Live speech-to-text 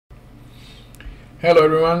Hello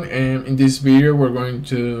everyone, and in this video we're going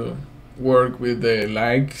to work with the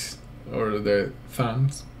likes or the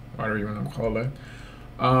thumbs, whatever you want to call it.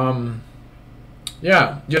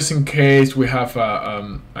 Yeah, just in case we have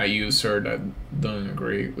a user that don't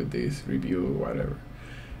agree with this review or whatever.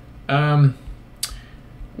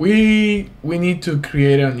 We need to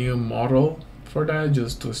create a new model for that,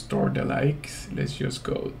 just to store the likes. Let's just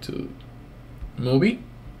go to movie.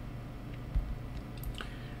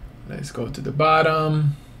 Let's go to the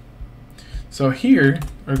bottom. So here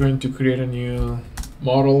we're going to create a new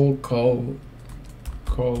model called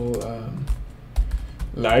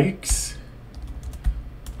likes,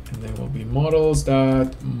 and then will be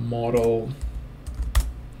models.model,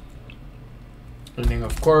 and then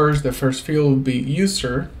of course the first field will be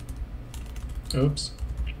user. Oops.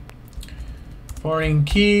 Foreign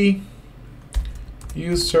key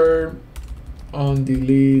user on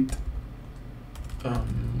delete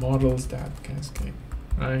models that cascade,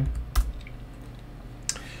 right?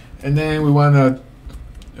 And then we want to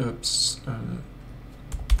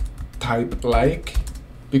type like,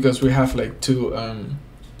 because we have like two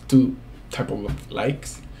type of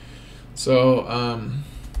likes. So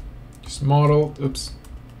just models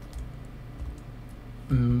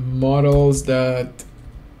that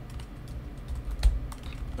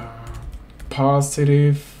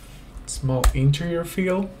positive small integer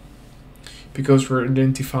field, because we're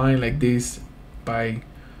identifying like this by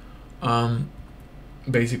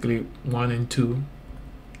basically 1 and 2,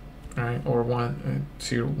 right? Or 1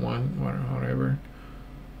 0 1, whatever.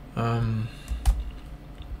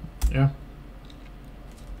 Yeah.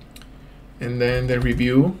 And then the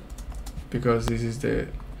review, because this is the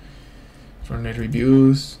from the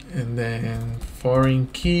reviews, and then foreign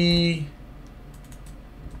key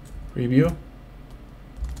review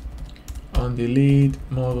on delete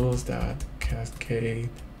models that cascade.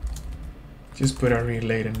 Just put a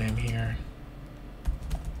related name here.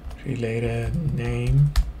 Related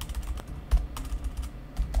name.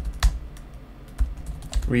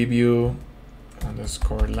 Review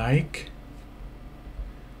underscore like.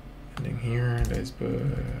 And then here let's put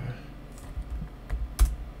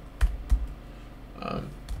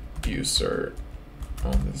user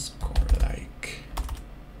underscore like.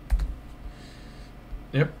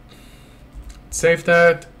 Yep. Save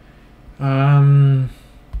that.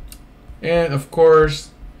 And of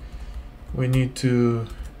course we need to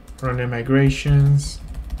run the migrations.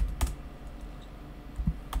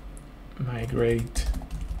 Migrate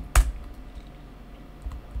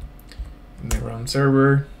and then run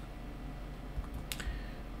server.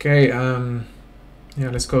 Okay, yeah,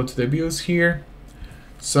 let's go to the views here.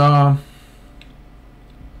 So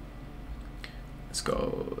let's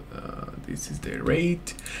go, this is the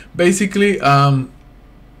rate. Basically,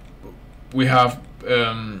 we have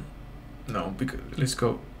no, because let's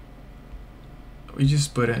go, we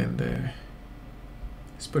just put it in the,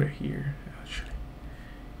 let's put it here actually.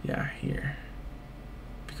 Yeah, here,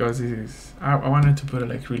 because this is, I wanted to put it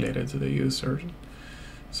like related to the user.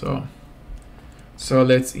 So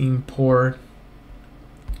let's import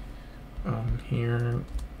here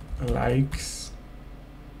likes,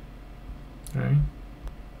 right?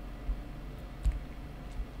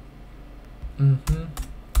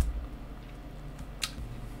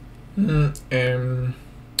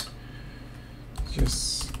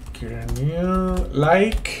 Just create a new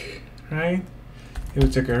like, right? It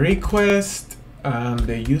will take a request,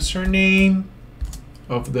 the username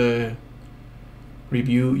of the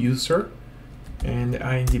review user, and the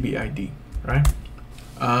IMDB ID, right?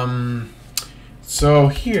 So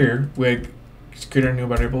here we create a new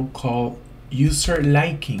variable called user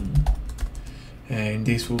liking, and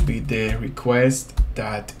this will be the request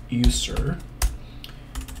that user.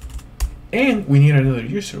 And we need another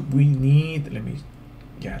user. We need, let me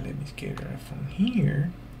get it from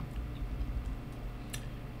here.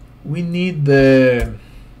 We need the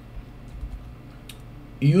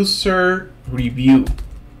user review,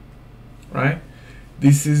 right?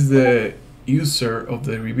 This is the user of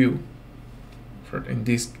the review. For in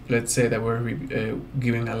this, let's say that we're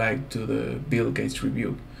giving a like to the Bill Gates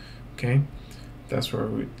review. Okay, that's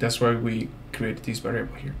why we create this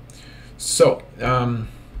variable here. So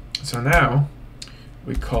so now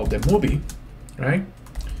we call the movie, right?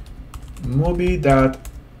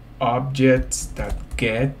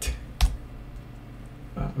 Movie.objects.get.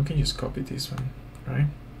 We can just copy this one, right?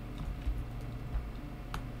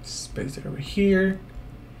 Just paste it over here,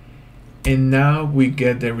 and now we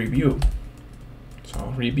get the review.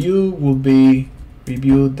 So review will be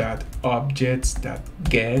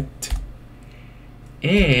review.objects.get,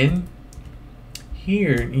 and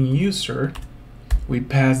here in user we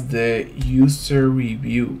pass the user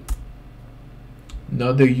review,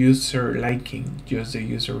 not the user liking, just the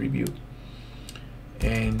user review.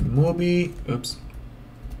 And movie,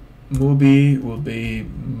 movie will be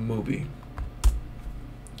movie.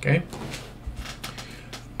 Okay.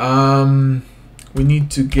 We need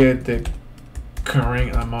to get the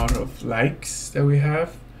current amount of likes that we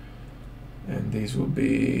have, and this will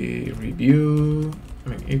be review,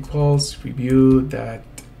 equals review that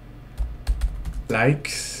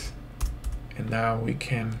likes, and now we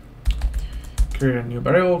can create a new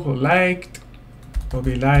variable called liked, will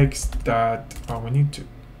be likes that, we need to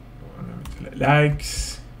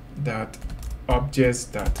likes that objects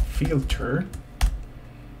that filter,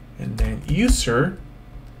 and then user,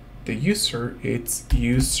 the user, it's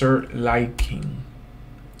user liking.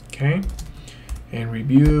 Okay, and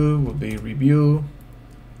review will be review,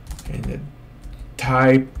 and the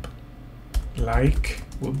type like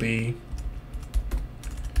will be,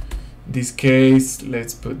 in this case,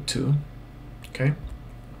 let's put 2. Okay,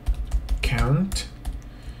 count,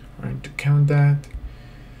 we're going to count that.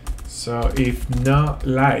 So if not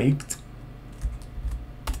liked,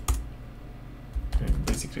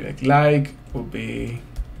 basically like will be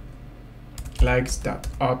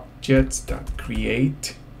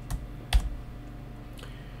likes.objects.create,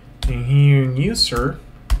 and here in user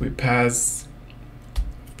we pass,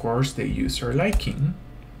 of course, the user liking,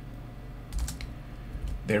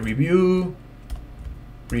 the review,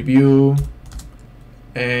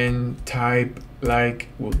 and type like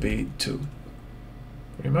will be 2.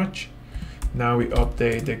 Pretty much. Now we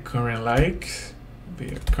update the current likes,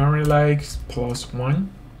 be current likes plus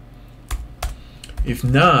 1. If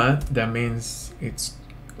not, that means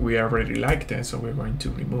we already liked it, so we're going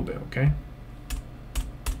to remove it. Okay,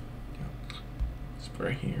 let's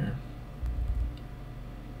put it here.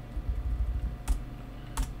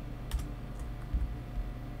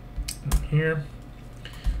 And here,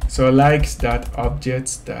 so likes that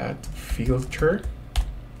objects that filter,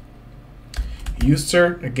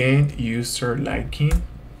 user, again, user liking,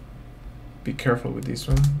 be careful with this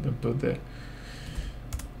one, don't put the,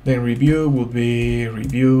 then review will be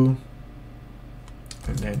review,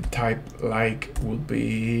 and then type like will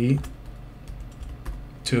be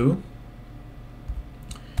 2,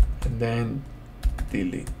 and then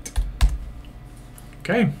delete.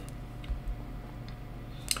 Okay,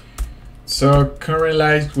 so current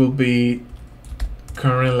likes will be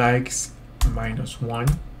current likes minus 1.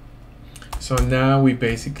 So now we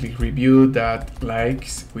basically review that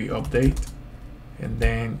likes, we update, and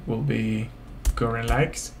then will be current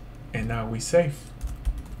likes, and now we save.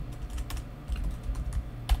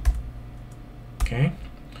 Okay,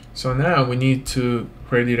 so now we need to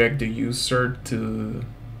redirect the user to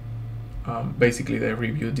basically the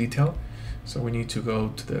review detail. So we need to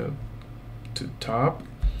go to top.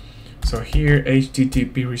 So here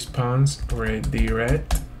HTTP response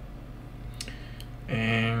redirect,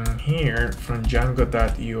 and here from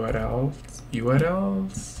Django.urls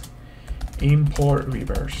import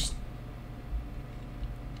reverse.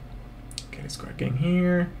 Okay, let's go again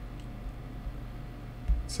here.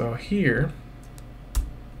 So here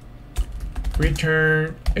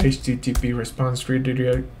return HTTP response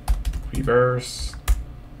redirect reverse,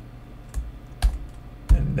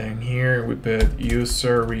 and then here we put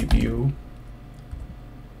user review,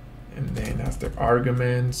 and then as the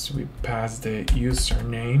arguments we pass the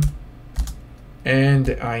username and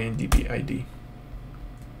the IMDB ID.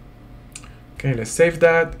 Okay, let's save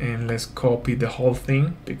that and let's copy the whole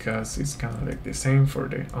thing because it's kind of like the same for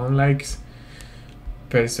the unlikes.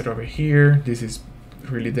 Paste it over here. This is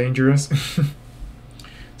really dangerous.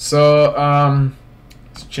 So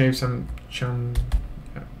let's change some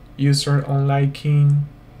user unliking.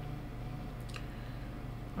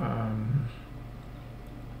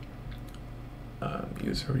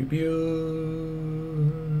 User review.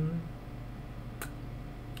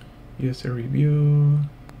 User review.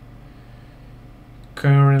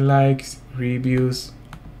 Current likes, reviews,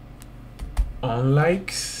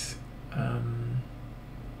 unlikes,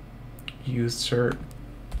 user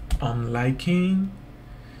unliking.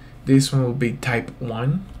 This one will be type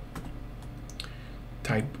 1.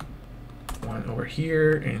 Type 1 over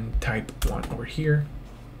here and type 1 over here.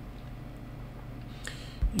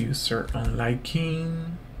 User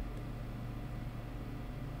unliking.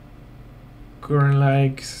 Current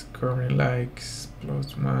likes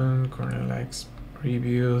plus 1, current likes,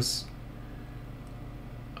 reviews,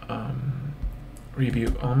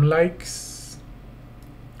 review unlikes.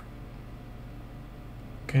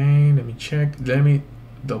 Okay, let me check, let me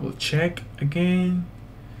double check again.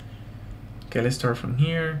 Okay, let's start from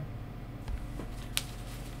here.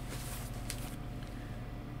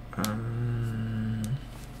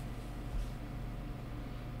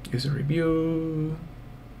 User review.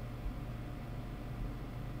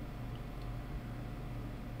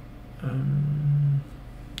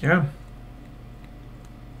 Yeah,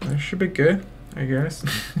 that should be good, I guess.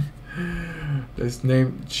 Let's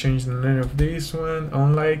change the name of this one.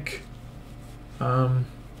 Unlike.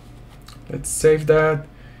 Let's save that,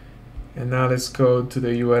 and now let's go to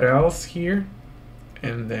the URLs here,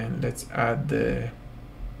 and then let's add the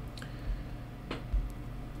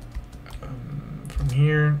from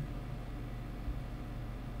here.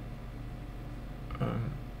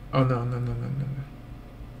 Oh no.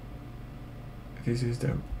 This is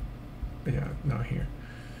the not here.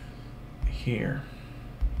 Here.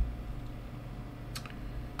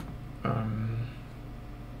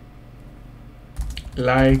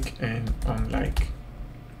 Like and unlike.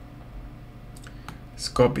 Let's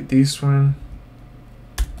copy this one,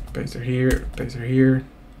 paste it here,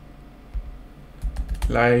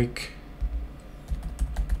 like,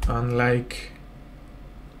 unlike,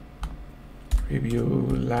 review,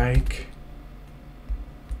 like,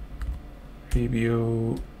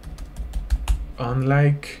 review,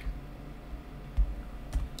 unlike,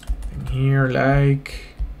 and here,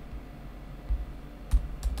 like,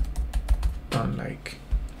 unlike.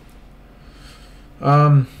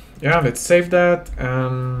 Yeah, let's save that.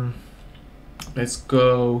 Let's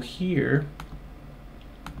go here.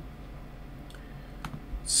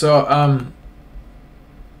 So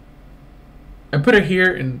I put it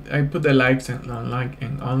here, and I put the likes and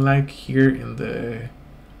unlike here in the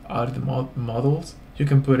models. You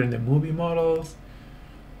can put in the movie models,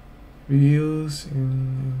 reviews,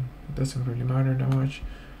 and it doesn't really matter that much.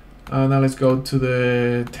 Now let's go to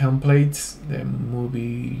the templates, the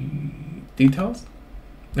movie details.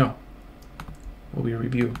 No, movie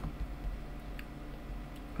review.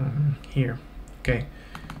 Here. Okay.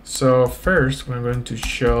 So first we're going to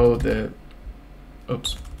show the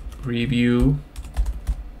review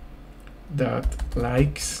dot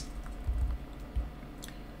likes.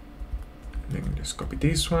 Then just copy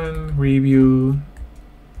this one, review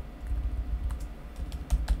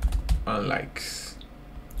on likes.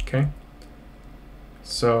 Okay.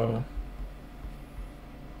 So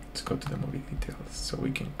let's go to the movie details so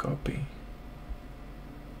we can copy.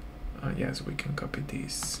 Yes, we can copy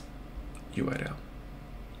this URL.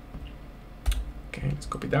 Okay, let's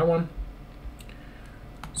copy that one.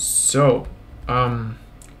 So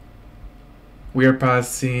we are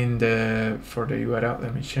passing for the URL,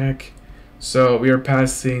 let me check. So we are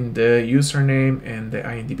passing the username and the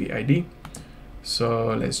IMDB ID.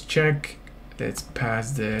 So let's check. Let's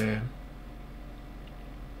pass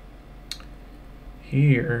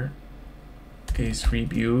here is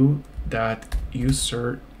review that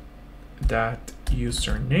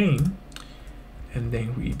username, and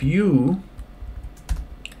then review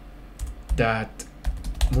that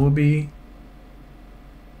movie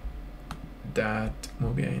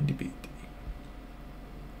IMDb.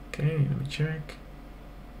 Okay, let me check.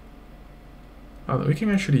 Oh, we can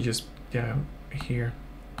actually just here.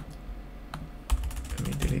 Let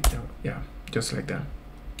me delete that. Yeah, just like that.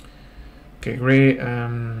 Okay, great.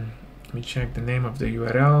 Let me check the name of the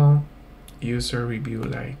URL. User review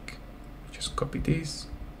like. Just copy this.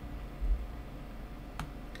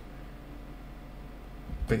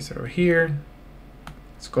 Paste it over here.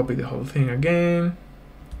 Let's copy the whole thing again.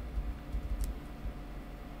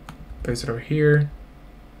 Paste it over here.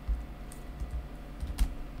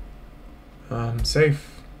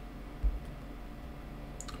 Save.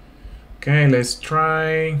 Okay, let's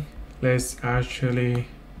try. Let's actually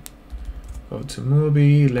go to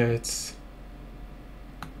movie. Let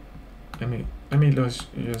me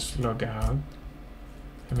just log out.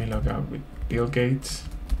 Let me log out with Bill Gates.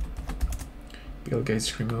 Bill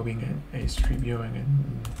Gates removing and is reviewing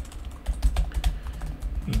and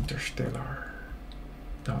Interstellar.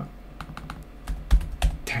 Not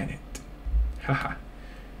Tenet. Haha.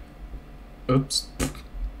 Oops.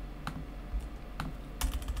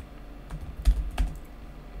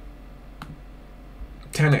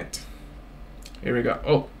 Tenet. Here we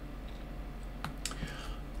go.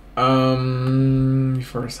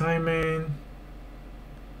 For assignment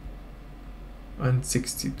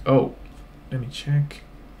 160. Oh, let me check.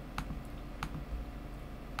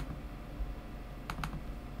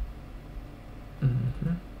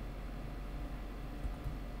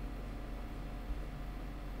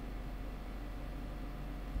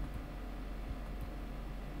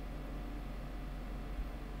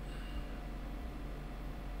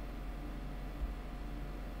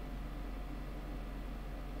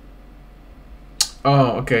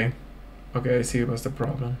 Oh, okay. Okay, I see what's the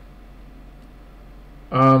problem.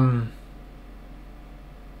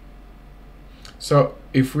 So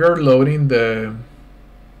if we are loading the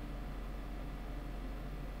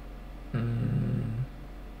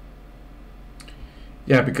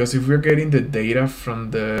yeah, because if we're getting the data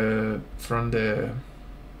from the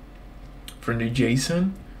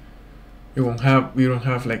JSON, we don't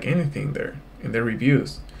have like anything there in the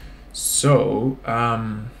reviews. So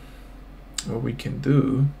what we can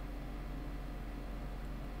do,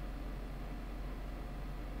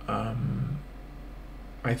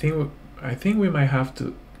 I think we might have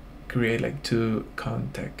to create like two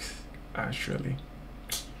contexts actually.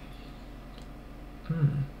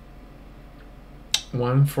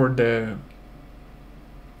 One for the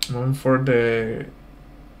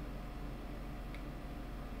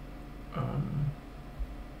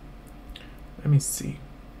let me see.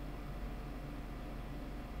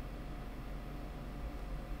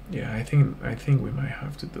 Yeah, I think we might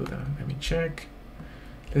have to do that. Let me check.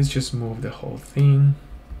 Let's just move the whole thing.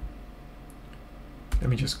 Let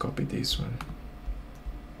me just copy this one.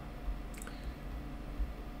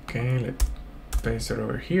 Okay, let's paste it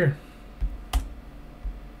over here.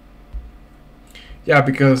 Yeah,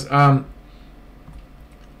 because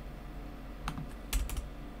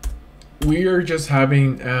we're just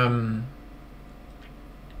having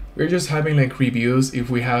like reviews if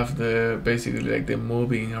we have the basically like the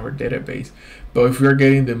movie in our database. But if we're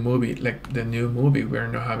getting the movie, like the new movie, we're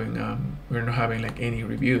not having like any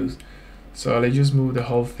reviews. So let's just move the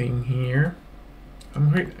whole thing here.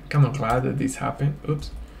 I'm kind of glad that this happened.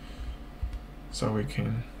 Oops. So we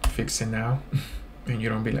can fix it now, and you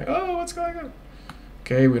don't be like, oh, what's going on?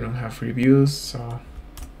 Okay, we don't have reviews, so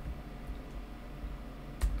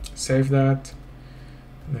save that.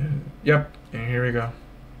 Yep, and here we go.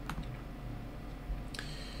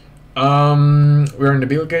 We're in the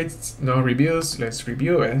Bill Gates, no reviews. Let's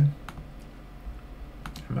review it.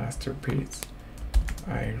 Masterpiece.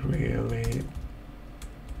 I really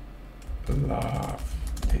love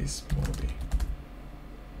this movie.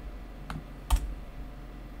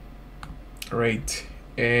 Rate,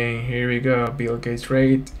 and here we go. Bill Gates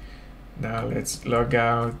rate. Now let's log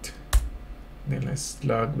out. Then let's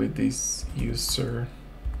log with this user.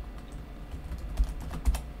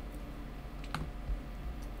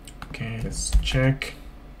 Okay, let's check.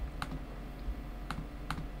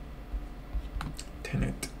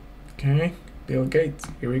 Tenant. Okay, Bill Gates.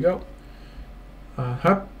 Here we go.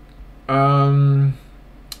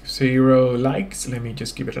 0 likes. Let me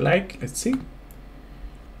just give it a like. Let's see.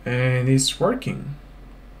 And it's working.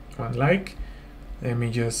 1 like. Let me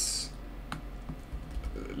just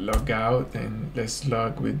log out and let's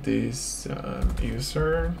log with this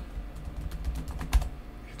user.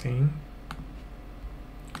 I think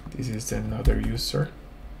this is another user.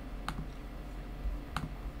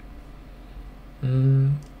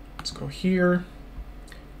 Let's go here,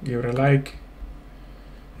 give it a like,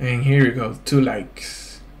 and here you go, 2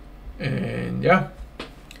 likes. And yeah,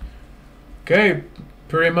 okay,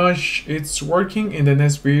 pretty much it's working. In the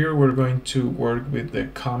next video we're going to work with the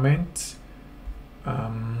comments.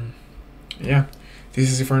 Yeah, this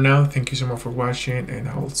is it for now. Thank you so much for watching, and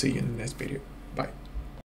I will see you in the next video. Bye.